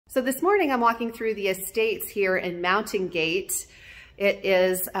So this morning I'm walking through the estates here in Mountain Gate. It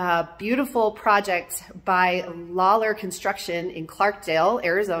is a beautiful project by Lawler Construction in Clarkdale,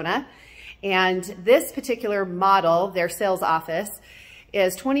 Arizona. And this particular model, their sales office,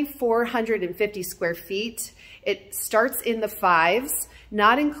 is 2,450 square feet. It starts in the fives,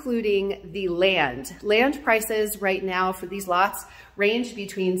 not including the land. Land prices right now for these lots range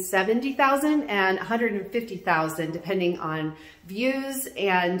between $70,000 and $150,000, depending on views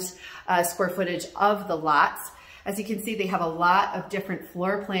and square footage of the lots. As you can see, they have a lot of different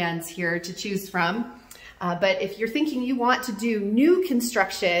floor plans here to choose from. But if you're thinking you want to do new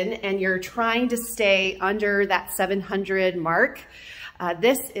construction and you're trying to stay under that 700 mark,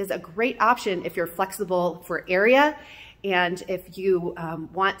 this is a great option if you're flexible for area. And if you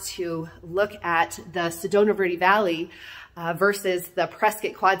want to look at the Sedona Verde Valley versus the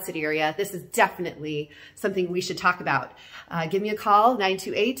Prescott Quad City area, this is definitely something we should talk about. Give me a call,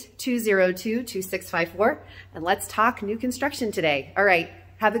 928-202-2654, and let's talk new construction today. All right,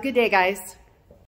 have a good day, guys.